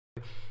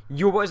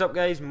Yo, what is up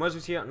guys,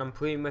 Muzelz here and I'm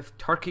playing with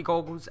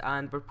TurkeyGogglezz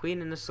and we're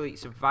playing in this like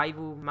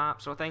survival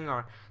map sort of thing,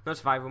 or not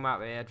survival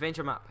map,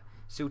 adventure map.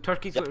 So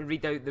Turkey's going to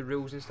read out the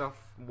rules and stuff,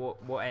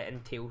 what it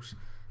entails.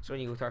 So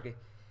when you go Turkey.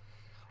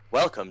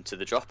 Welcome to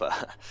the dropper.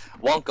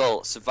 One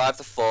goal, survive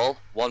the fall.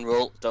 One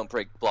rule, don't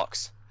break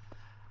blocks.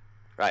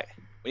 Right,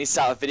 we need to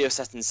set our video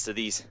settings to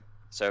these.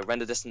 So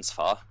render distance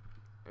far.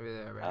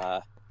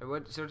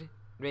 What, sorry?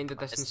 Render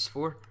distance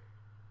 4.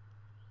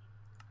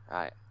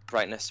 Right,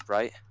 brightness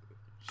bright.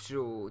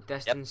 So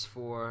distance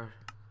for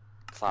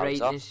Clouds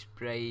brightness off.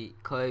 bright,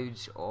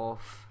 clouds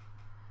off,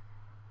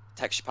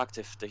 Texture pack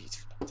to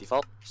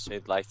default.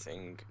 Smooth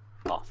lighting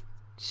off.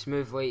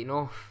 smooth lighting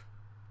off.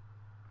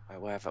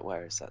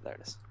 Where is that? There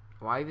it is.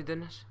 Why are we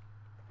doing this?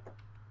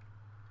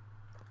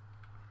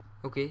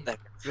 Okay. There.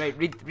 Right,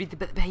 read the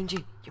bit behind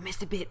you. You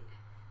missed a bit.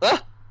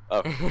 Ah!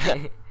 Oh.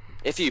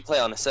 If you play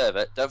on a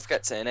server, don't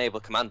forget to enable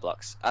command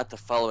blocks. Add the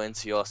following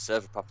to your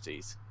server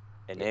properties.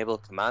 Enable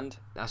command.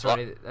 That's block.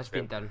 already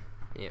been done.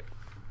 Yep.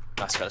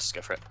 Let's just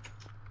go for it.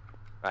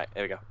 Right,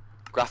 here we go.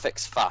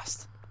 Graphics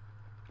fast.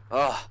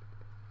 Oh.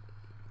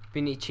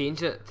 We need to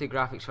change it to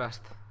graphics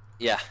fast.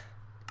 Yeah.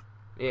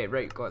 Yeah,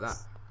 right, got that.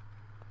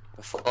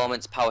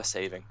 Performance power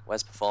saving.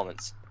 Where's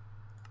performance?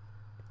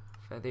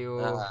 Video.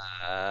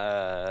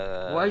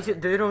 Why is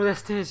it doing all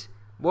this to us?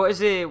 What is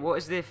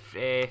the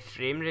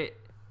frame rate?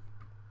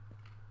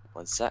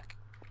 1 sec.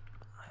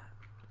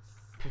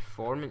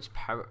 Performance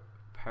power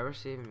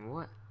saving.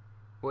 What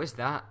is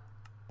that?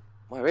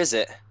 Where is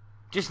it?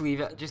 Just leave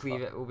it. Just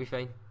leave it. We'll be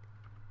fine.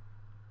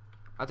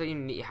 I don't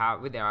even need to have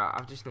it with there.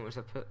 I've just noticed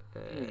I put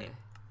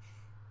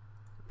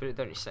it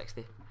down to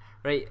 60.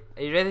 Right,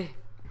 are you ready?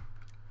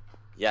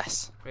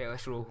 Yes. Right,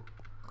 let's roll.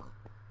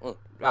 Oh,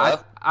 Right,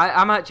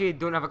 I'm actually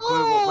don't have a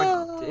clue what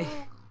we're doing.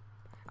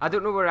 I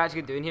don't know what we're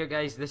actually doing here,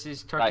 guys. This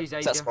is Turkey's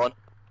idea. Set spawn.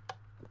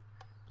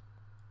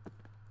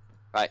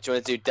 Right, do you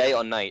want to do day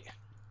or night?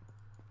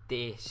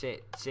 Day,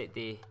 set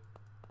day,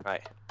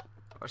 Right.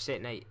 or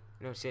set night.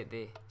 No, set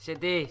day. Set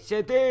day.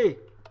 Set day.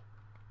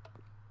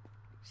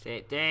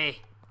 Set day.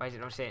 Why is it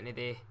not setting a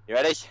day? You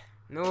ready?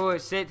 No,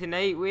 it's set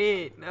tonight.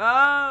 Wait,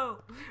 no.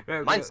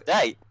 Right, Mine's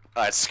day.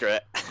 Alright, screw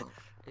it.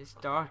 It's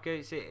dark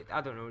outside.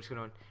 I don't know what's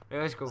going on.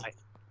 Right, let's go. Right.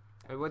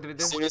 Right, what do we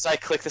do? As soon as I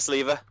click this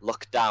lever,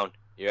 look down.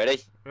 You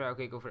ready? Right,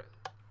 okay, go for it.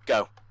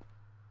 Go.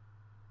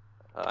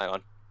 Oh, hang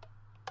on.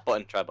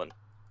 Button, try button.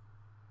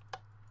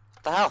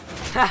 What the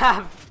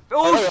hell?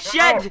 Oh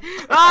shit!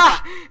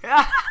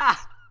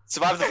 Ah!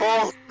 Survive the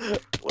fall!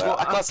 Well,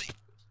 I can't see.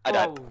 I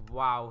died. Oh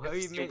wow, how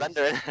you It's meant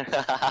rendering.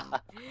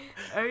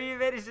 how you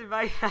meant to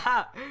survive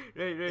that?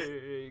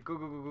 Right,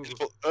 go.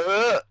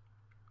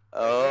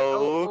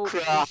 Oh,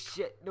 crap. Oh,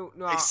 shit, no.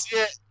 I see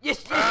it.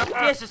 Yes,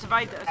 I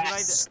survived it,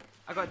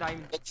 I got a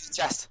diamond. Look at the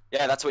chest.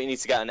 Yeah, that's what you need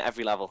to get on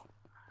every level.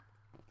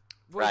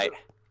 Right.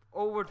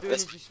 All we're doing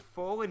is just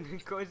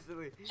falling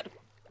constantly.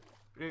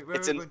 Right, where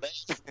It's are we in going?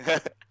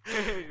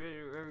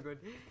 Where are we going?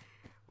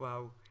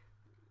 Wow.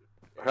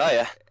 Right,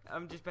 yeah.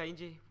 I'm just behind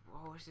you.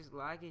 Oh, this is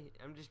laggy.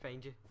 I'm just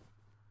behind you.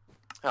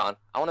 Hang on.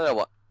 I want to know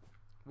what.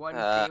 One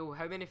fail.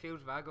 How many fails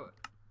have I got?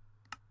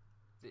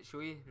 Does it show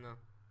you? No,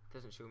 it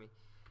doesn't show me.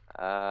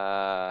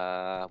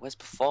 Where's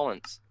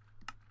performance?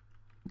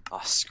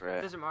 Oh, screw It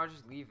it. doesn't matter.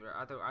 Just leave it.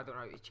 I don't know how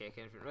to check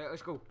anything. Right,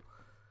 let's go.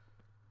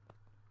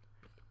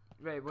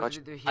 Right, what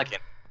did it do here? Lagging.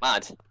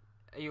 Mad.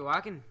 Are you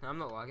lagging? I'm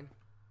not lagging.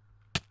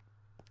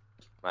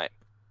 Right.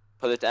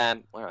 Put it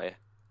where are you?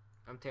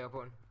 I'm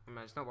teleporting. Oh,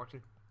 man, it's not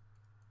working.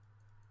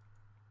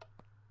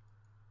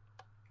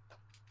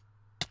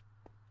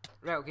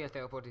 Right, okay, I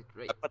teleported.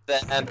 Right. I put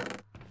the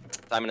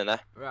diamond in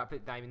there. Right, I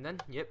put diamond in.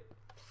 Yep.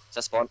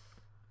 Set spawn.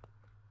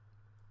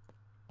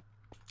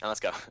 Now let's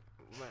go.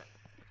 Right.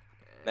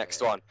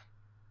 Next one.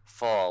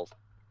 Fall.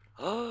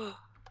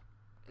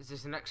 Is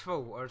this the next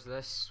fall or is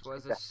this? What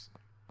is this?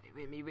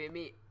 Wait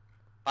me.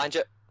 Find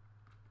you.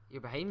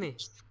 You're behind me.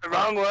 The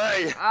wrong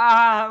way.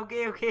 Ah,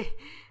 okay.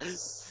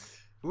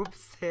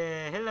 Whoops.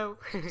 Hello.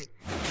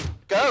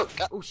 Go.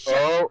 Oh shit.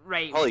 Oh,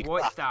 right. holy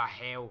What crap. the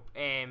hell?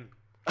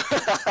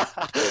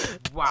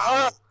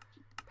 Wow.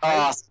 Oh,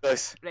 that's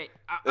close. Right.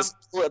 There's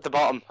a at the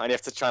bottom, and you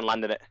have to try and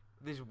land in it.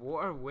 There's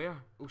water. Where?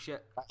 Oh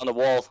shit. On the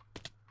wall.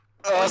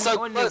 Oh,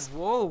 so on close. the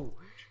wall.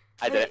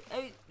 I did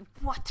it.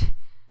 What?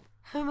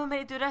 How am I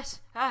meant to do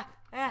this? Oh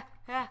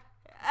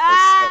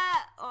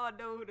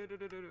no.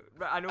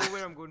 Right, I know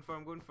where I'm going for.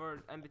 I'm going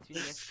for in between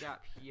this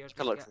gap here.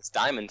 Come look, it's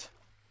diamond.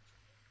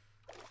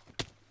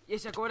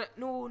 Yes, I got it.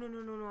 No,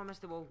 I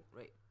missed the wall.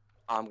 Right.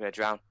 Oh, I'm gonna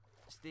drown.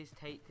 Stays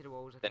tight to the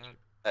walls. I There. can't.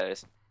 There it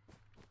is.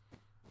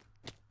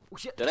 Oh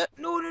shit. Done it?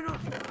 No.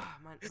 Ah,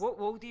 man. What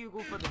wall do you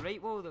go for? The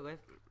right wall or the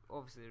left?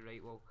 Obviously the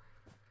right wall.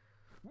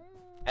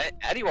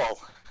 Any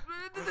wall.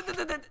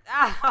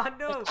 Ah,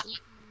 no.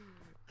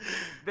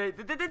 Right,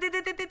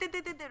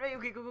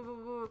 okay, go.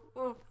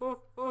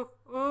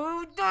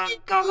 Oh,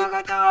 don't go.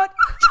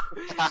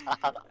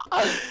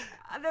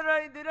 I don't know how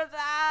to do this.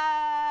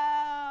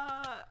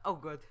 Ah. Oh,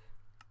 God.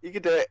 You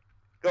can do it.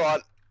 Go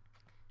on.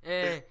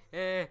 Right,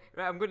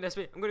 I'm going this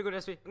way. I'm gonna go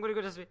this way.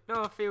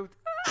 No, I failed.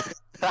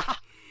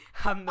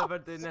 I'm never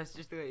doing this,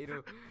 just to let you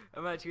know.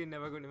 I'm actually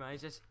never going to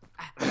manage this.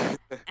 Come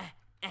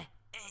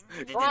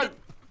on.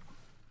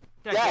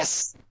 There,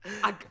 Yes.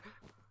 I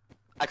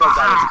got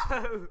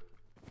diamond.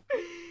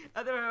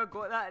 I don't know how I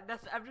got that.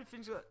 That's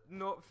everything's like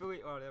not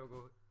fully. Oh, there we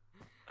go.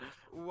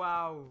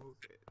 Wow,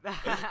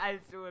 I'm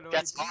so annoyed.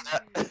 Get on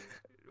it.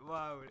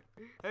 Wow,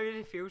 how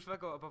many fields have I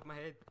got above my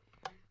head?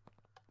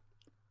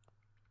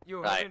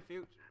 Yo, how Right. many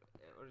fields?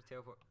 Or a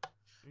teleport?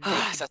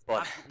 That's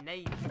one.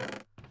 9.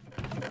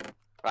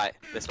 Right,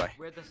 this way.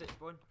 Where does it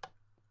spawn?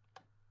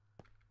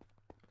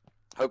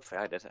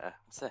 Hopefully I did.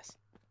 What's this?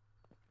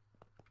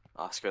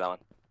 Oh, screw that one.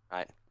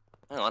 Right.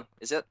 Hang on.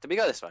 Is it? Did we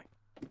go this way?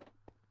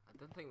 I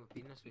don't think we've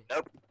been this way.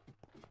 Nope.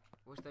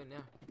 What's down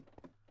there?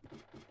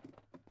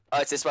 Oh,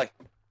 it's this way.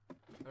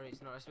 Alright,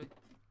 it's not this way.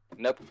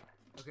 Nope.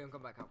 Okay, I'm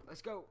coming back up.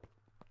 Let's go.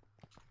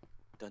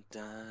 Dun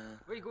dun.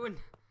 Where are you going?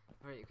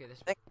 Alright, okay, this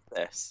way. Think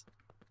this.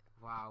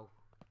 Wow.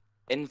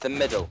 In the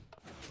middle.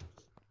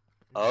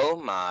 Oh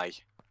my.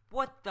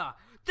 What the?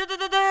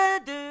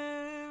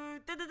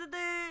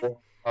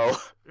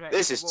 Oh. Right,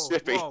 This is whoa,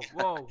 trippy.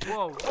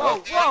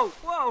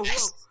 Whoa.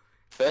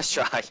 First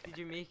try. Did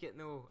you make it?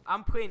 No.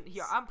 I'm playing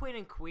here. I'm playing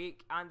in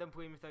Quake and I'm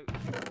playing without.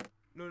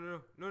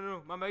 No.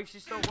 My mouse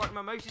has stopped working.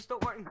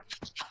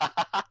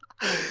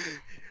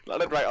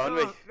 Landed right on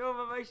me. No,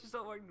 my mouse has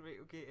stopped working. Right,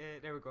 okay.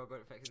 There we go. I got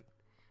it fixed.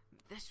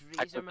 This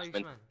razor mouse,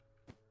 man.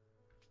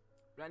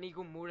 Right, I need to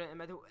go more in the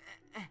middle.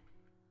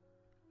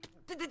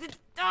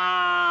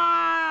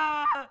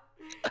 Ah!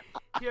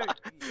 Here, right,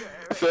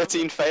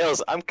 13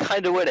 fails. I'm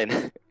kind of winning.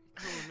 No.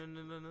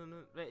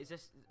 Right, is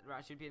this? Right,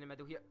 I should be in the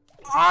middle here.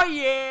 Oh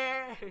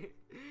yeah! Right,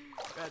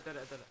 I did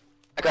it.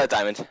 I got a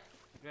diamond.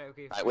 Right,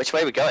 okay. Right, which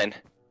way are we going?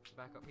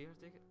 Back up here,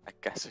 take it. I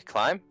guess we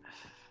climb.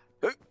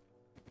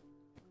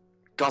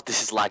 God,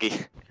 this is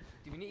laggy.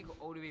 Do we need to go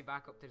all the way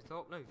back up to the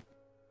top now?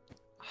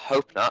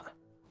 Hope not.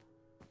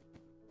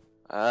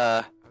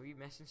 Are we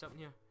missing something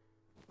here?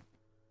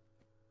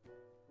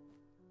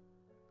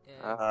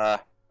 Hang on.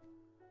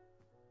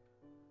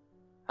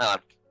 I'm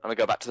gonna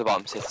go back to the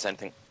bottom, see if there's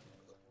anything.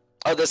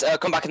 Oh, there's,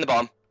 come back in the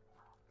bottom.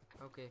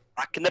 Okay.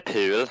 Back in the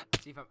pool.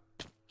 See if I'm.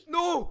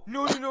 No!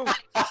 No!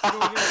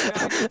 I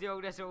need to do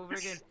all this over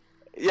again.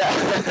 Yeah.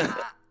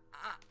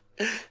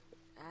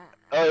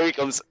 Oh, here he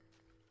comes.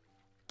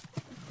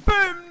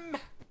 Boom!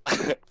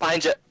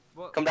 Behind you.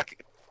 What? Come back.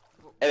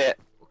 Idiot.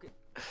 Okay.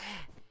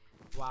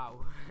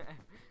 Wow.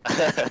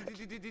 Let's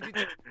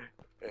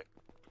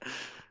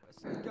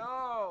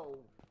go!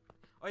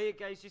 Oh yeah,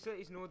 guys, just let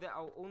you know that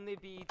I'll only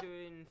be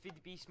doing Feed the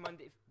Beast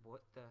Monday.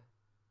 What the?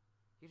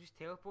 You just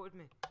teleported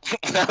me.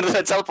 How did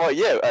I teleport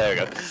you? Oh, there we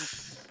go.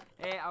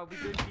 I'll be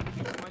doing Feed the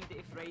Beast Monday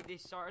to Friday.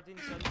 Saturday and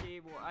Sunday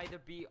will either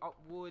be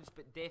uploads,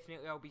 but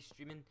definitely I'll be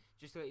streaming,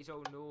 just to let you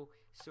all know.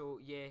 So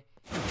yeah,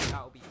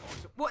 that'll be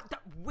awesome. What the?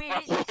 Wait,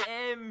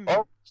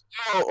 Oh.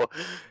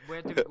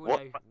 where do we go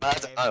What? now?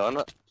 Hang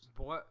on.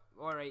 What?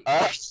 Alright.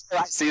 I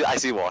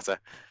see water.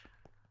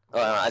 Oh,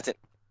 no, I didn't.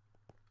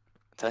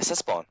 Did I set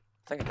spawn?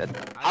 I think I did.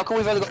 How come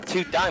we've only got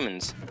 2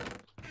 diamonds?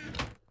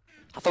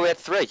 I thought we had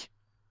 3.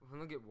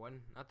 We've only got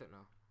 1. I don't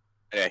know.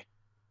 Anyway,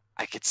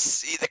 I could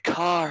see the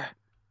car.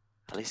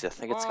 At least I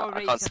think it's. Oh, right,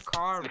 I can't it's a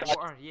car.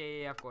 Water.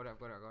 Yeah, I've got it.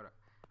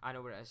 I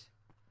know where it is.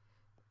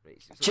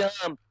 Right, so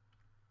jump.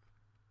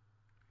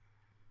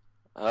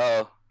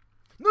 Oh.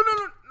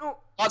 No.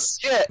 Oh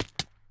shit.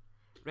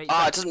 Right.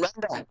 Oh, So, it doesn't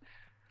render.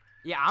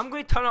 yeah, I'm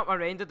going to turn up my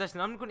render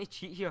distance. I'm going to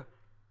cheat here.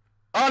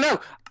 Oh no.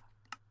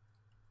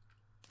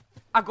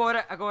 I got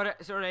it.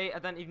 It's alright. I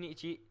didn't even need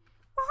to cheat.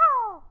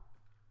 Woohoo!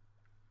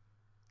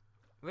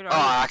 Where are Oh,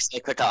 you? I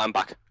accidentally clicked out. I'm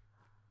back.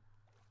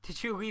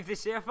 Did you leave the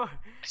server?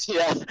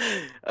 Yeah.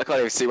 I can't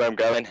even see where I'm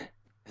going.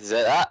 Is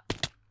it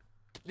that?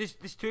 There's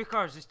 2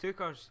 cars.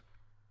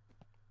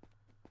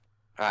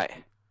 Right.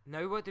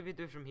 Now what do we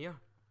do from here?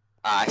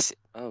 Ah, I see.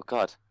 Oh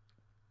god.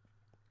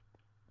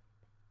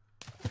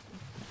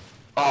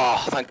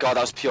 Oh, thank god,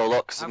 that was pure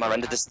luck. So my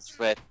render distance is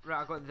weird.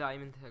 Right, I got the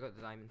diamond.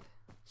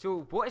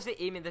 So, what is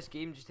the aim in this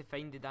game? Just to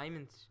find the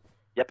diamonds?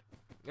 Yep.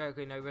 Right,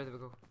 okay, now where do we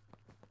go?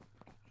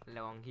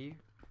 Along here.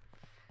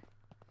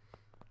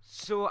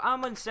 So,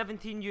 I'm on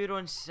 €17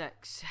 on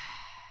 6.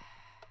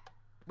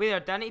 Wait there,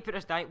 do I need to put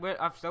this diamond?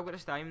 Where? I've still got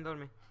this diamond on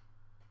me.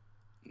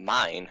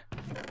 Mine?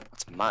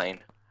 What's mine?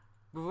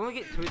 We've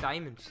only got 2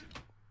 diamonds.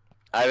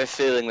 I have a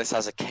feeling this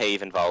has a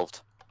cave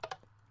involved.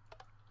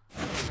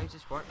 How's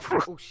this work?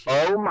 Oh shit.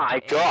 Oh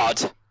my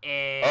god!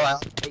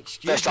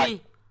 Excuse First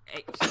me.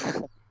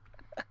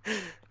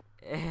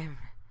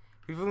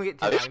 We've only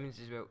got 2 diamonds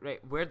as well. Right,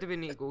 where do we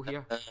need to go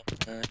here?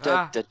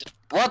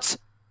 What?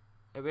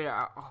 Wait,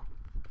 how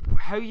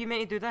are you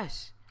meant to do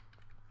this?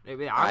 Right,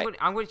 wait,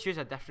 I'm going to choose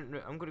a different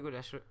route. I'm going to go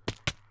this route.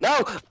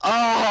 No!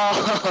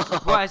 Oh!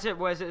 What is it?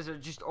 Is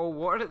it just all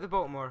water at the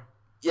bottom or?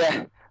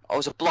 Yeah, I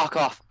was a block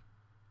off.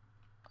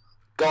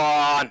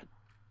 Gone!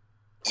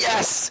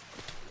 Yes!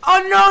 Oh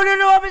no,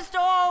 I'm in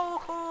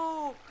stall!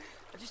 Oh,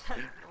 I just had.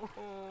 Oh,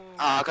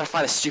 I gotta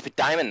find a stupid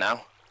diamond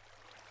now.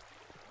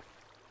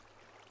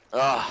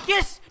 Oh.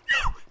 Yes!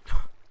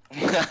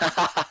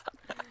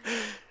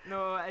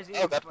 No, it isn't Oh,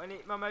 even God. funny.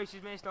 My mouse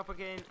is messed up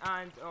again,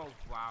 and oh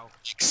wow.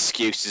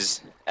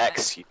 Excuses.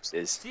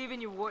 Excuses. See when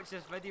you watch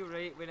this video,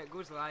 right, when it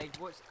goes live,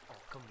 what's... Oh,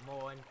 come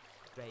on.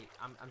 Right,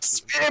 I'm cheating.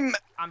 Swim!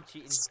 I'm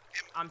cheating.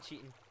 I'm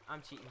cheating.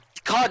 I'm cheating.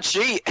 You can't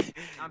cheat!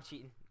 I'm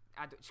cheating.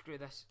 I don't... Screw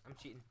this. I'm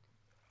cheating.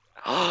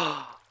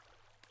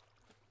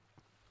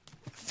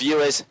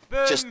 Viewers,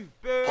 Boom! just...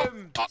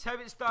 Boom! That's how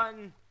it's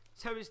done.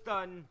 That's how it's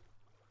done.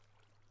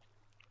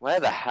 Where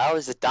the hell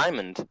is the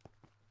diamond?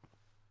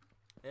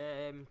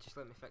 Just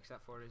let me fix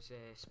that for us.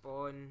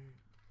 Spawn...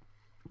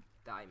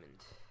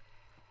 Diamond.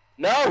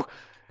 No!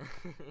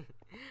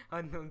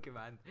 Unknown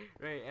command.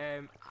 Right,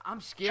 I'm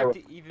scared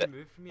to even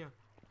move from here.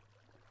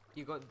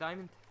 You got the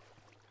diamond?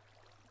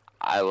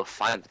 I will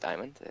find the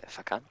diamond if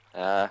I can.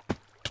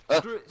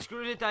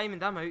 Screw the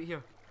diamond, I'm out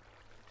here.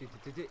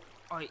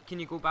 Alright, can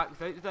you go back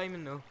without the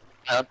diamond? No.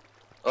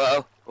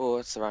 Uh-oh. Oh,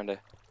 what's around here?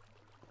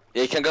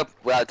 Yeah, you can go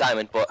without a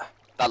diamond, but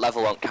that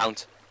level won't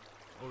count.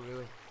 Oh, really?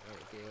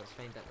 Right, okay, let's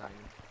find that diamond.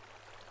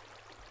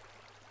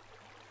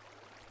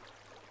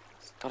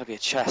 There's gotta be a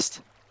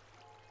chest.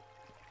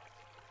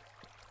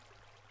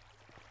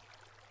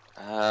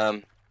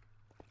 Where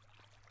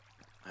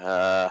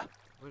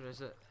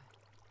is it?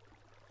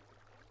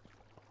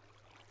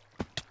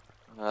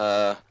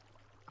 I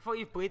I thought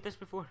you've played this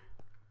before.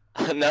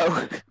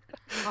 no.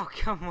 Oh,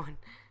 come on.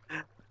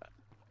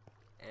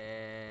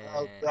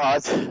 Oh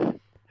god.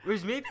 It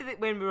was maybe that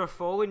when we were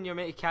falling, you're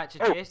meant to catch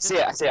a Oh, chest. see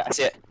it, I see it, I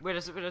see it. Where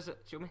is it? Where is it?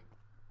 Show me.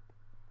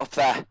 Up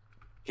there. Can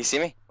you see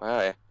me? Where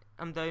are you?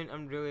 I'm down.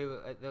 I'm really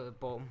at the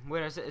bottom.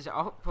 Where is it? Is it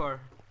up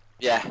or?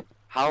 Yeah.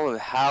 How the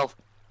hell?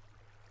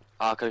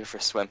 Oh, I gotta go for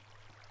a swim.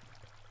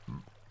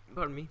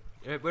 Pardon me.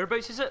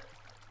 Whereabouts is it?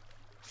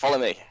 Follow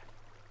me.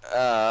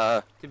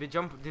 Did we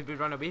jump? Did we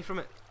run away from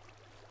it?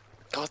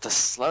 God, the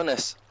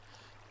slowness.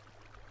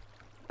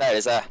 There it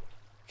is there. Can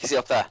you see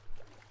up there?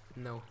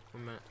 No.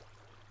 1 minute.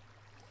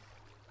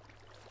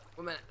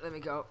 1 minute. Let me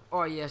go.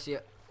 Oh yeah, I see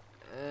it.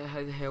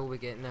 How the hell are we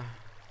getting there?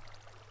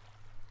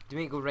 Do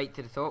we need to go right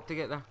to the top to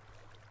get there?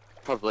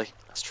 Probably.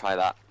 Let's try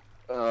that.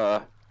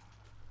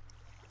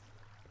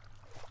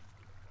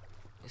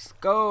 Let's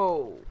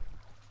go.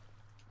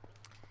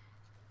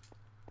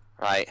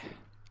 Right.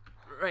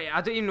 Right.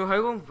 I don't even know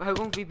how long. How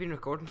long have we been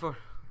recording for?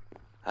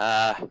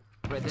 Right,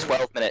 Right,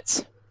 12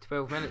 minutes.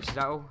 12 minutes. Is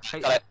that all?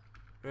 Got it.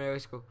 Right,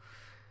 let's go.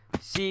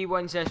 See,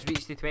 once this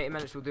reaches the 20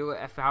 minutes, we'll do it.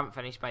 If we haven't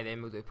finished by then,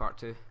 we'll do part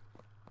 2.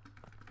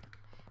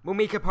 We'll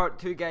make a part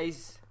 2,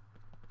 guys.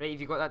 Right,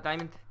 have you got that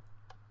diamond?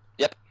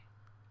 Yep.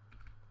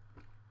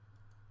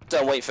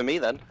 Don't wait for me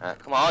then.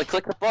 Come on,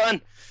 click the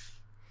button.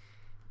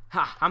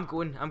 Ha! I'm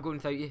going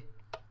without you.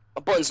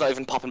 My button's not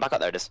even popping back up.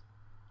 There it is.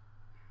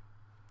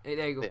 Right,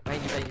 there you go. Yeah.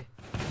 Behind you, behind you.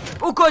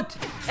 Oh god!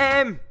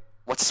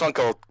 What's this one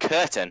called?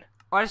 Curtain.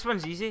 Oh, this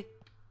one's easy.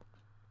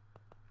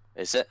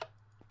 Is it?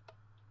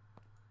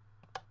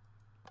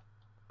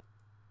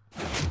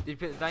 Did you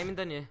put the diamond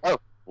in you? Oh.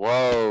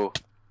 Whoa.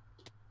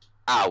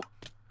 Ow.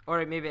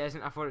 Alright, maybe it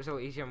isn't. I thought it was a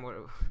little easier.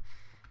 More.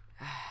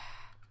 Oh,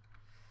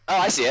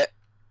 I see it.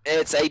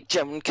 It's a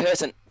German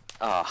curtain.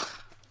 Oh.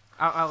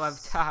 I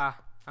lived. Haha.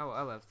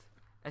 I lived.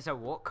 It's a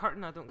what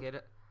curtain? I don't get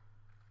it.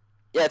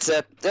 Yeah, it's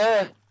a.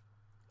 Right,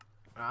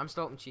 I'm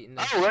stopping cheating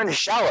now. Oh, we're in the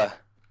shower.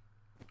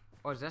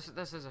 Oh, is this?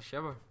 This is a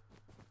shower.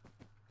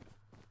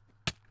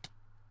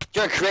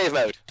 You're in creative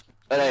mode.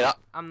 Oh, no, you're not.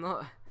 I'm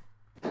not.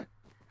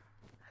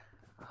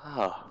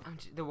 Oh.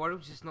 The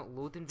world's just not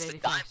loading very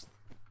Dive. fast.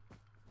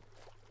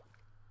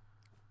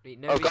 Right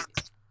now. Oh, God.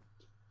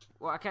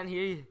 What? I can't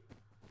hear you.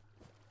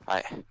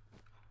 Right.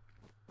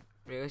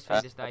 Right, let's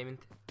find this diamond.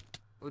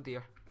 Oh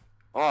dear.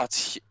 Oh,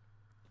 it's.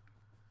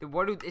 The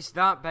world is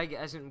that big,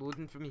 it isn't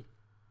loading for me.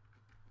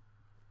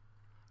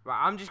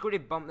 Right, I'm just going to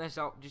bump this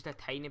up just a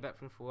tiny bit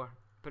from 4.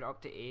 Put it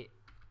up to 8.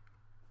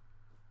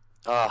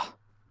 Oh.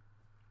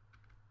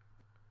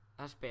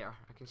 That's better.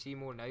 I can see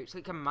more now. It's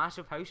like a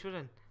massive house we're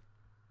in.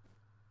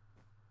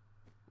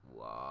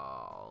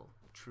 Wow.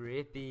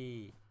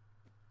 Trippy.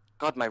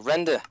 God, my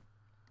render.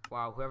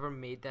 Wow, whoever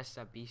made this is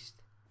a beast.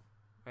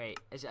 Right,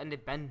 is it in the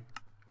bin?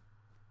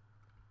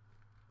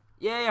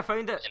 Yeah, I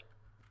found it.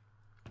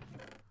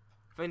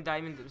 Found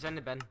diamond, it was in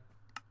the bin.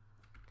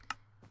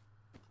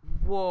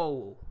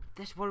 Whoa,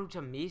 this world's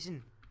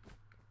amazing.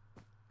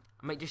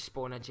 I might just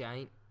spawn a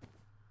giant.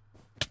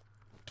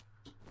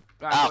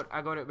 Right,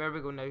 I got it. Where we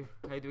go now?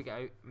 How do we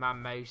get out? My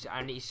mouse.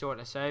 I need to sort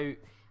this out.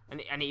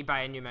 I need to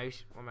buy a new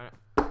mouse. 1 minute.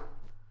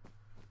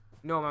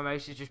 No, my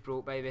mouse is just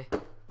broke, baby.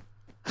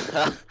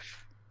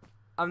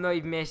 I'm not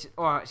even messing.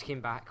 Oh, it's came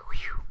back.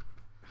 Whew.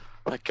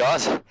 Oh my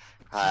God.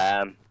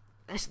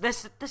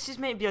 This is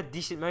meant to be a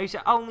decent mouse.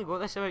 I only got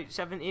this about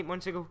 7-8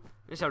 months ago.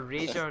 It's a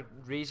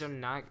Razer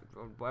Nag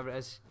or whatever it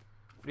is.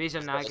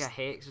 Razer Naga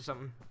Hex or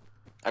something.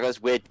 I got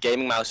this weird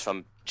gaming mouse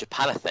from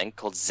Japan, I think,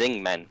 called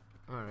Zingmen.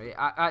 Alright,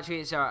 actually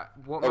it's a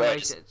what my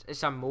mouse is.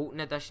 It's a Molten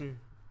Edition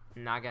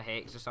Naga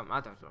Hex or something. I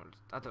don't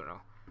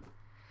know.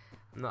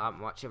 I'm not that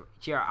much of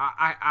here.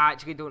 I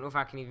actually don't know if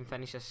I can even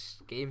finish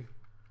this game.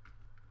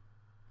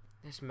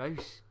 This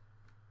mouse.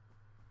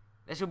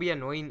 This will be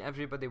annoying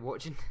everybody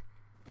watching.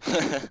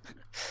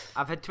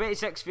 I've had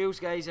 26 fails,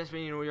 guys. That's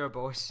when you know you're a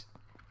boss.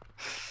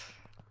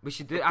 We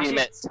should do it. 15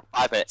 minutes.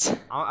 5 minutes.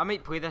 I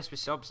might play this with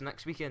subs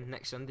next weekend,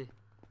 next Sunday.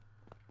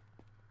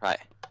 Right.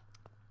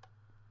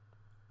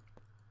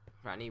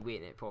 Right, I need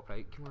waiting it to pop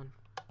out. Come on.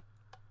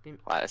 Boom.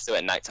 Right, let's do it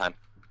at night time.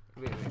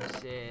 Wait,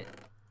 set.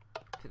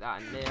 Put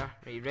that in there.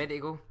 Right, you ready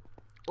to go?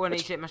 Oh, I need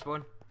to set my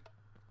spawn.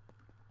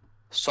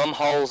 Some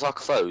holes are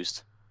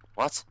closed.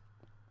 What?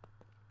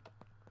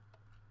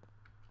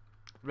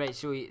 Right,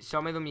 so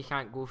some of them you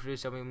can't go through,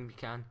 some of them you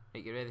can.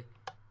 Right, get ready.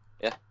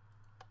 Yeah.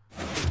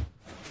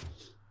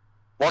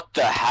 What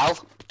the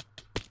hell?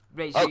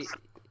 Right, so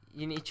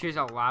you need to choose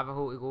a lava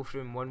hole to go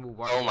through, and one will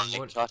work. Oh my and one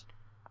won't. god.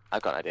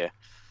 I've got an idea.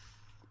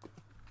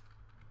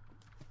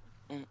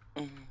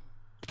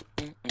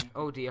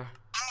 Oh dear.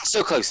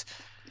 So close.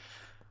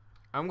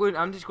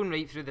 I'm just going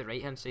right through the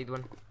right hand side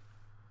one.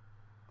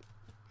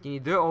 Can you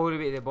do it all the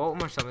way to the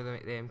bottom, or some of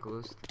them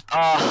closed?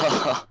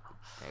 Oh.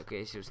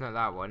 Okay, so it's not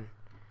that one.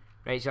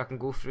 Right, so I can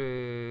go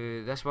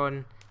through this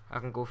one. I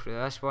can go through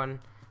this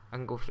one. I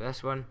can go through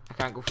this one. I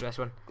can't go through this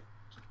one.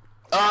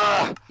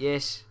 Ah.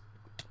 Yes.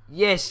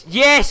 Yes.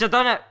 Yes! I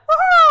done it!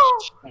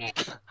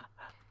 Woohoo!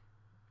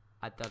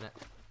 I done it.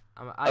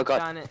 I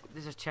done it.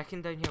 There's a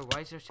chicken down here.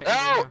 Why is there a chicken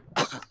down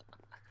here?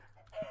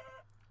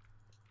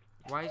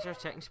 Why is there a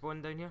chicken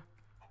spawn down here?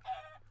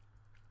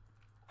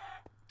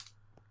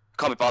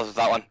 Can't be bothered with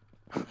that one.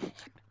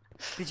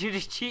 Did you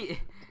just cheat?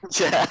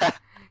 Yeah.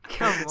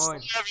 Come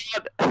on.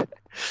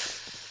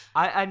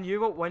 I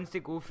knew what ones to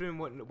go through and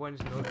what ones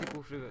not to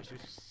go through, which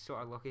was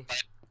sort of lucky.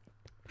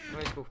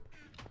 Let's go.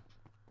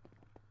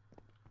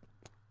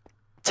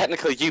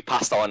 Technically, you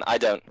passed that one. I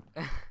don't.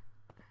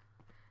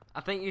 I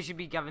think you should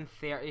be given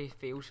 30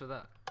 fails for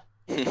that.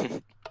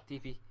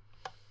 DP.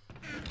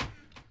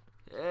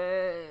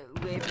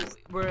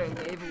 We're at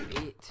level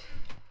 8.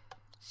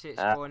 Set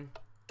spawn.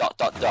 Dot.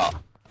 What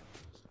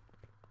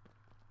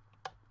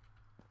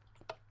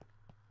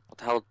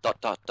the hell?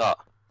 Dot.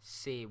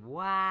 Say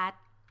what?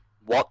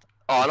 What?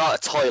 Oh, not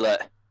a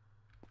toilet.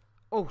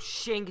 Oh,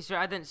 Shank,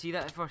 sorry, I didn't see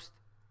that at first.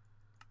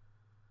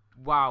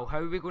 Wow, how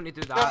are we going to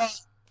do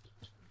that?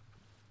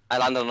 I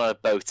landed on a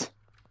boat.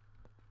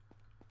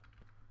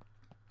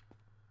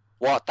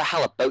 What the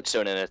hell? A boat's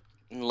doing in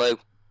low.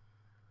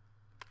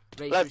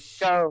 Right, Let's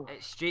so go.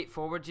 It's straight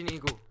forward, you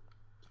need to go.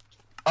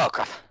 Oh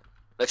crap!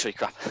 Literally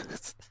crap.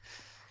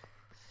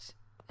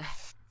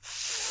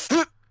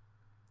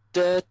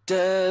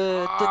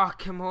 Oh,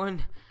 come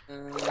on.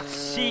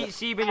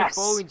 See when you're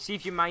falling, see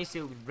if you manage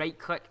to right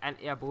click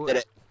into a boat. Did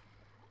it?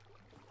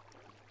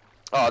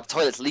 Oh, the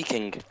toilet's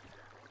leaking.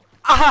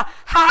 I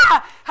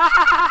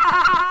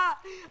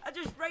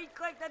just right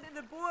clicked into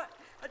the boat.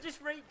 I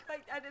just right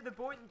clicked into the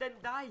boat and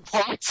didn't die.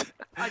 What?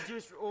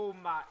 Oh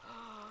my.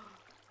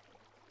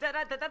 I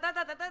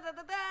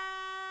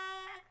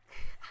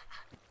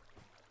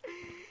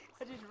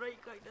just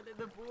right clicked into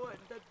the boat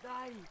and didn't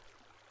die.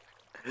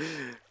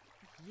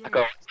 Yeah. I've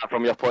got to watch that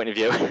from your point of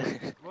view.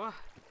 What?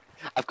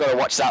 I've got to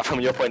watch that from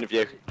your point of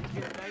view.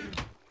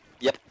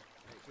 Yep.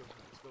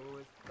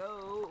 Let's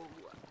go.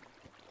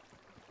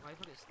 Why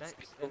would it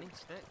sticks? I need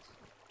sticks.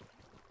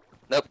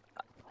 Nope.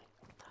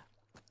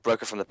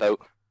 Broke it from the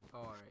boat.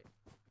 Alright.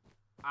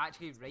 I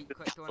actually right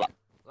clicked on it.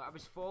 Like, I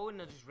was falling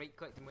and I just right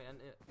clicked and went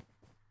into it.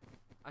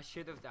 I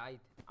should have died.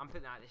 I'm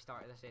putting that at the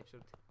start of this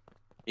episode.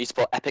 You need to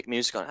put epic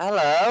music on.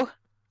 Hello.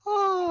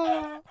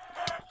 Oh.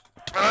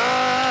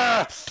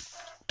 Ah!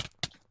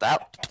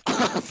 That.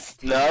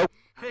 No.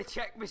 The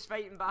chick was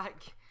fighting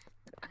back.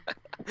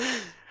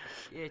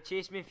 Yeah,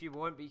 chase me if you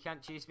want, but you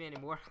can't chase me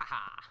anymore.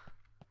 Haha.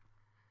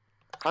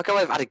 How come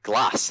I've added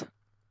glass?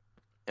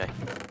 Okay.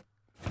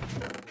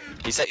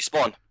 You set your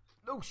spawn.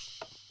 No,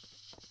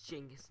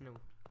 Shingus, no.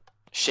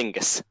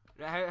 Shingus.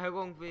 Right, how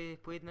long have we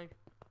played now?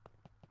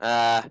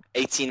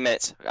 18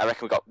 minutes. I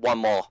reckon we got one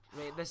more.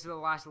 Right, this is the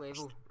last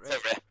level. Right. It's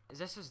over here. Is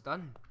this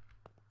done?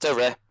 It's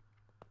over here.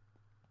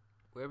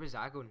 Where was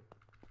that going?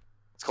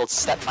 It's called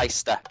step by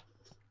step.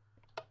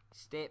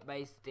 Step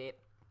by step.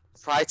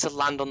 Try to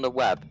land on the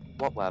web.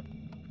 What web?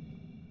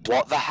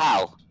 What the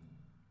hell?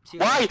 See,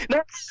 Why?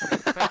 No.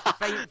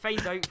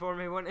 Find out for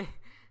me, won't it?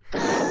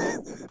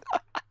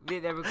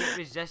 Wait, there we got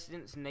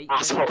resistance night.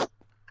 Asshole.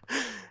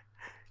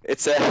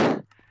 It's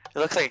it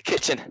looks like a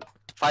kitchen.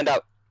 Find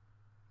out.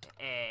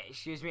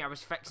 Excuse me, I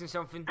was fixing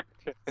something.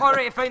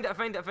 Alright, I found it.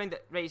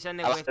 Right, it's in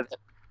there.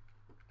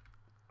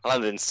 I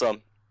landed in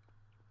some.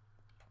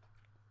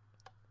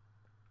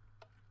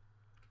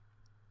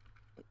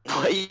 Where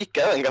are you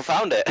going? I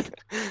found it.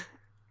 Oh,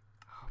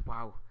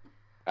 wow.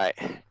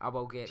 Right. I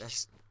will get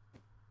this.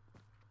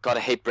 God,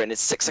 I hate Britain.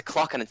 It's 6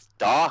 o'clock and it's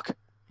dark.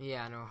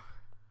 Yeah, I know.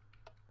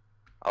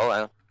 Oh,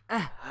 well.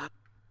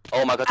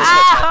 Oh my god,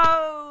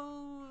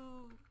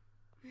 Ow!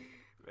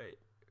 Right.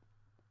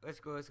 Let's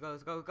go.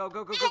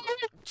 Go.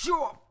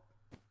 Jump!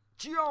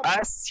 Jump!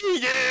 I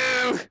see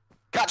you!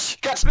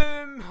 Catch!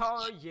 Boom!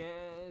 Oh,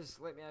 yes.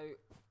 Let me out.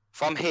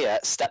 From here,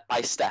 step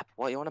by step.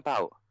 What are you on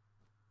about?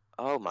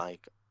 Oh my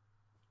god.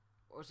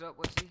 What's up?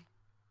 What's he?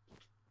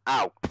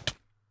 Ow.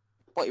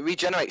 What, you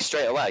regenerate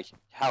straight away?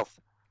 Health.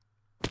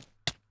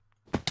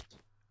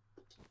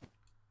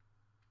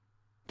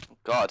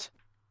 God.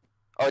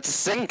 Oh, it's a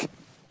sink.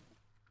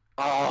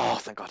 Oh,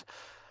 thank God.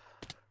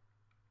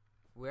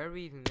 Where are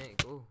we even meant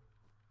to go?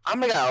 I'm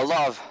gonna get a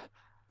lot of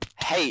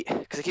hate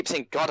because I keep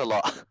saying God a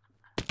lot.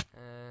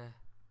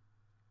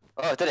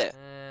 Oh, I did it.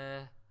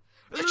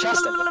 There's a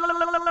chest in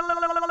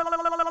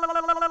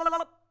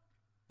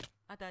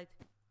I died.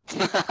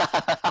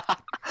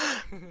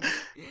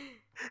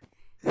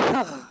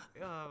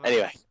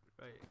 Anyway,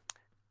 Right.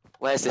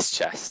 where's this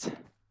chest?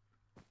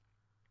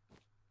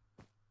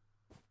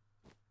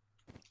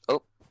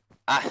 Oh,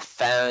 I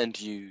found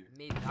you.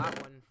 Made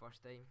that one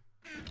first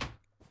time.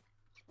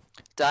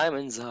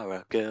 Diamonds are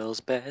a girl's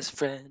best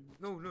friend.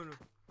 No.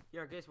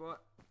 Here, guess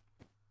what?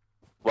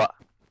 What?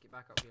 Get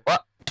back up here.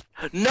 What?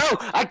 No!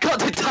 I got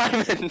the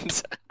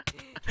diamond!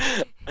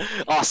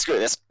 Oh, screw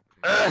this.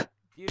 Do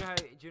you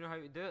know how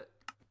to do it?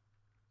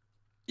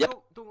 Yep.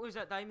 No, don't lose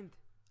that diamond.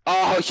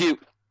 Oh, you.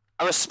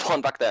 I'm gonna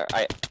spawn back there.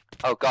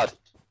 Oh, God.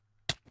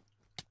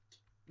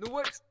 No,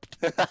 what?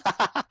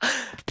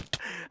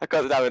 I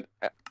got the diamond.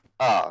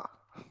 Oh.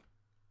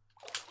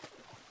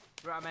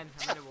 Right, I'm in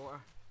the water.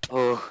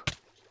 Oh.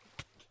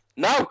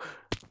 No!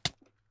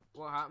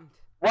 What happened?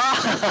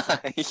 Why?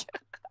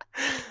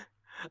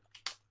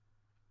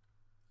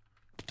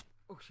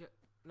 Oh shit.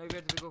 Now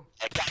where do we go?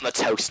 I got the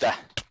toaster.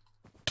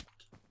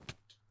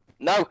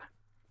 No!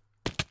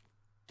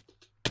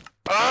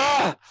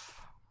 Ah!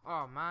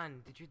 Oh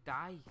man, did you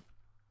die?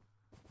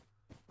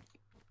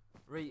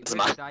 Right, Doesn't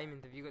where's matter. the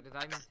diamond? Have you got the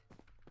diamond?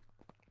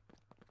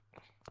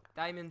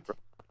 Diamond.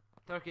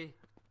 Turkey.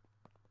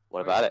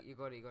 What Right, about it? You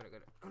got it.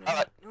 Oh, no,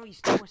 Alright. no, you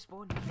stole my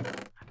spawn.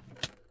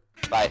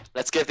 Right,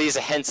 let's give these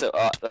a hint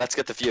of, let's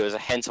give the viewers a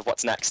hint of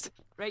what's next.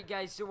 Right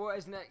guys, so what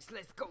is next?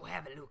 Let's go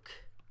have a look.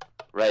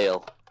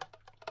 Rail.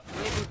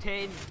 Level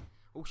 10.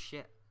 Oh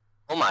shit.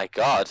 Oh my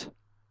God.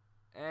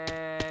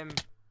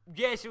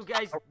 Yeah, so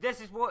guys,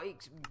 this is what,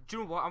 do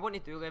you know what, I want to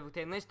do level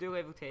 10. Let's do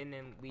level 10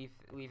 and leave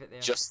it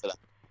there. Just for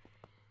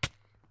that.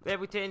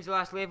 Level 10's the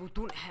last level.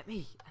 Don't hit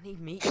me. I need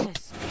meat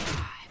this.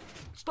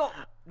 Stop.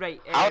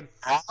 Right. How?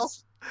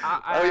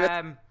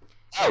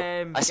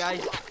 Guys,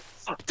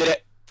 Did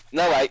it?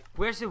 No way.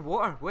 where's the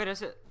water? Where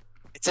is it?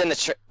 It's in the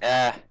train,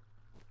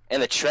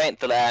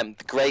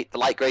 the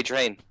light grey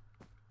drain.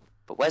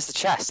 But where's the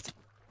chest?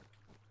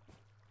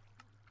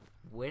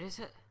 Where is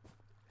it?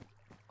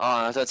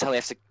 Oh, don't tell me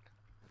I have to.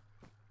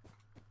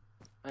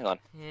 Hang on.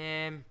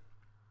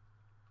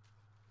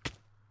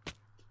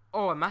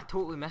 Oh, am I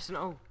totally missing it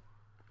all?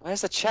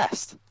 Where's the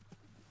chest?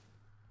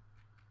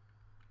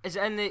 Is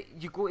it in the?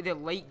 You go to the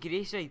light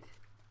grey side.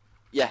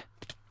 Yeah.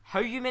 How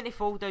you meant to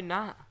fall down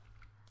that?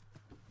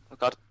 Oh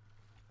God.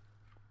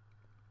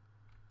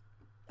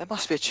 There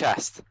must be a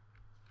chest.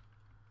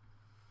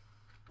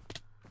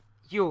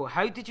 Yo,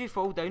 how did you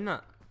fall down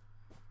that?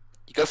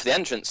 You go for the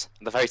entrance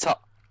at the very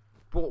top.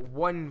 What,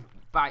 one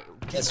by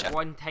just Yes,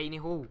 one tiny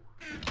hole?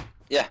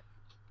 Yeah.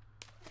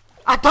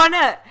 I done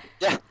it!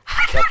 Yeah.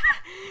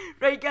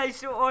 Right guys,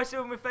 so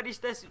awesome, we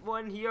finished this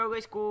one here.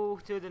 Let's go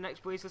to the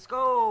next place. Let's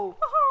go!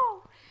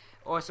 Woohoo!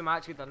 Awesome, I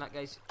actually done that,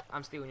 guys.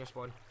 I'm stealing your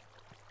spawn.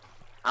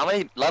 How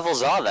many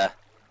levels are there?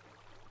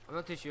 I'm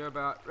not too sure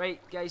about.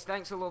 Right, guys,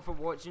 thanks a lot for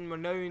watching. We're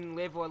now in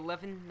level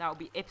 11. That'll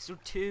be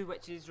episode 2,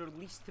 which is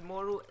released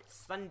tomorrow. It's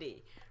Sunday.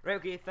 Right,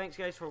 okay, thanks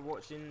guys for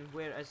watching.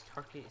 Where is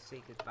Turkey to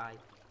say goodbye?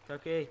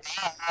 Turkey.